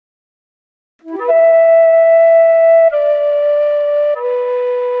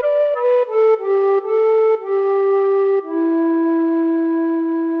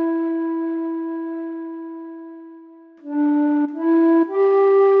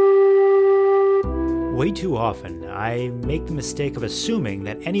Way too often, I make the mistake of assuming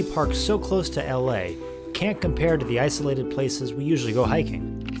that any park so close to LA can't compare to the isolated places we usually go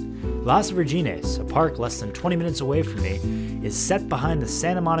hiking. Las Virgenes, a park less than 20 minutes away from me, is set behind the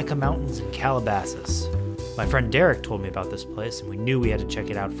Santa Monica Mountains in Calabasas. My friend Derek told me about this place, and we knew we had to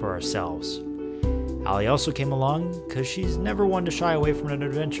check it out for ourselves. Allie also came along because she's never one to shy away from an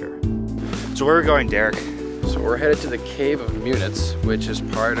adventure. So where are we going, Derek? So we're headed to the Cave of Munitz, which is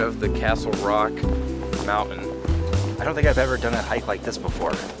part of the Castle Rock mountain. I don't think I've ever done a hike like this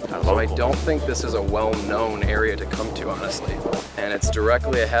before. So I don't think this is a well-known area to come to, honestly. And it's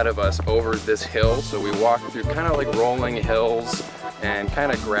directly ahead of us over this hill. So we walk through kind of like rolling hills and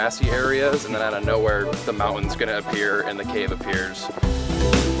kind of grassy areas, and then out of nowhere, the mountain's gonna appear and the cave appears.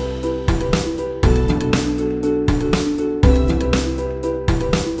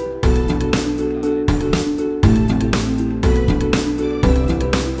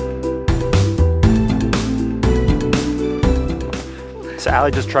 So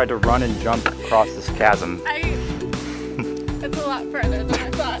Allie just tried to run and jump across this chasm. It's a lot further than I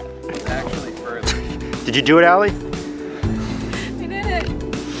thought. It's actually further. Did you do it, Allie? I did it.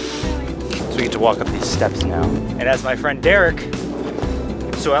 So we get to walk up these steps now. And as my friend Derek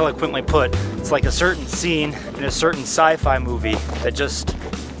so eloquently put, it's like a certain scene in a certain sci-fi movie that just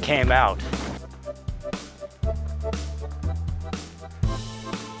came out.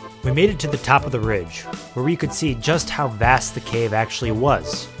 We made it to the top of the ridge, where we could see just how vast the cave actually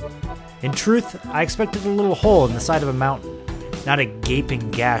was. In truth, I expected a little hole in the side of a mountain, not a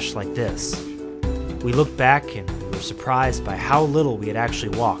gaping gash like this. We looked back and we were surprised by how little we had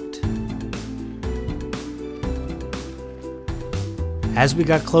actually walked. As we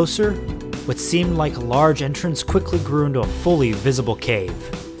got closer, what seemed like a large entrance quickly grew into a fully visible cave.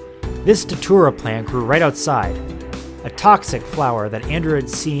 This datura plant grew right outside, a toxic flower that Andrew had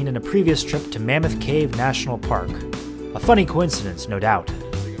seen in a previous trip to Mammoth Cave National Park. A funny coincidence, no doubt.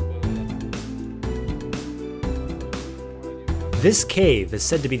 This cave is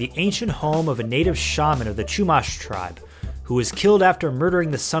said to be the ancient home of a native shaman of the Chumash tribe, who was killed after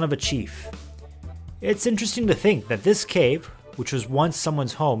murdering the son of a chief. It's interesting to think that this cave, which was once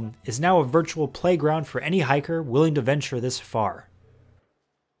someone's home, is now a virtual playground for any hiker willing to venture this far.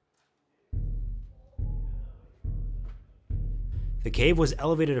 The cave was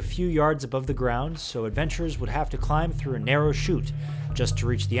elevated a few yards above the ground, so adventurers would have to climb through a narrow chute just to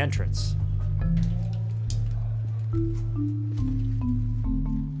reach the entrance.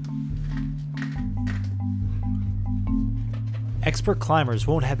 Expert climbers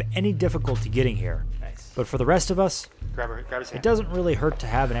won't have any difficulty getting here, but for the rest of us, it doesn't really hurt to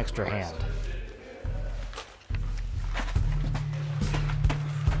have an extra hand.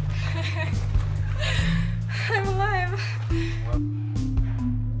 I'm alive.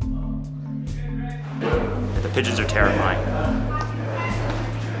 The pigeons are terrifying.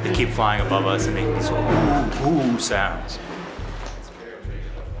 They keep flying above us and making these ooh sounds.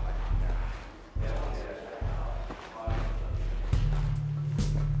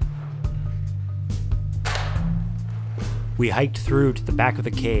 We hiked through to the back of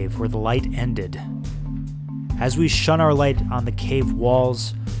the cave where the light ended. As we shone our light on the cave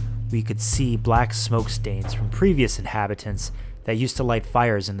walls, we could see black smoke stains from previous inhabitants that used to light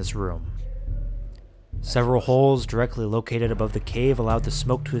fires in this room. Several holes directly located above the cave allowed the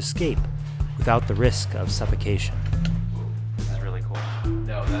smoke to escape without the risk of suffocation. This is really cool.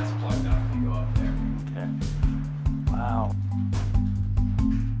 No, that's plugged up when you go up there. Okay. Wow.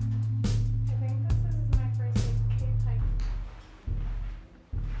 I think this is my first cave hike.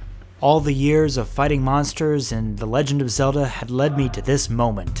 All the years of fighting monsters and The Legend of Zelda had led me to this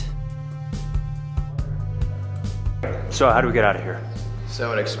moment. So how do we get out of here?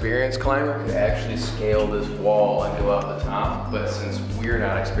 So an experienced climber could actually scale this wall and go out the top, but since we're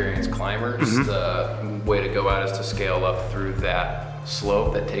not experienced climbers, the way to go out is to scale up through that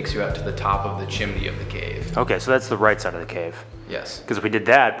slope that takes you out to the top of the chimney of the cave. Okay, so that's the right side of the cave. Yes. Because if we did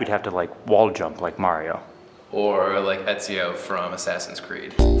that, we'd have to like wall jump like Mario. Or like Ezio from Assassin's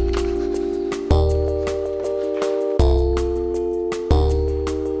Creed.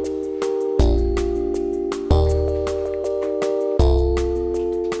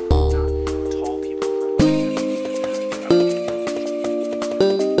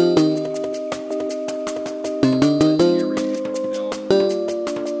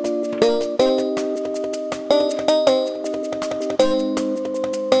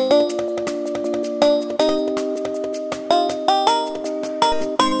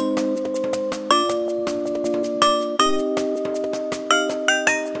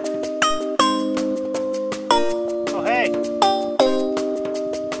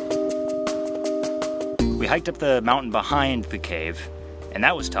 hiked up the mountain behind the cave, and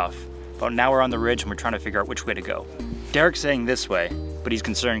that was tough. But now we're on the ridge and we're trying to figure out which way to go. Derek's saying this way, but he's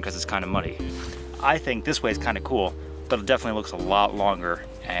concerned because it's kind of muddy. I think this way is kind of cool, but it definitely looks a lot longer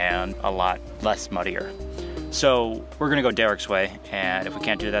and a lot less muddier. So we're gonna go Derek's way, and if we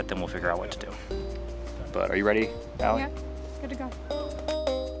can't do that, then we'll figure out what to do. But are you ready, Allie? Yeah, good to go.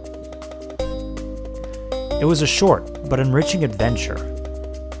 It was a short but enriching adventure.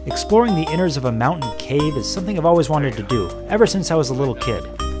 Exploring the inners of a mountain cave is something I've always wanted to do, ever since I was a little kid.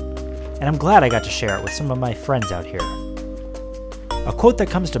 And I'm glad I got to share it with some of my friends out here. A quote that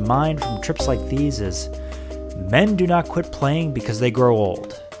comes to mind from trips like these is, "Men do not quit playing because they grow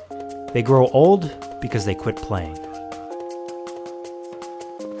old. They grow old because they quit playing."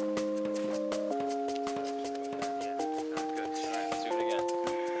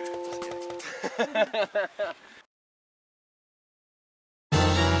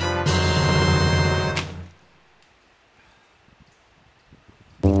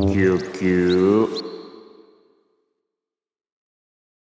 Cute.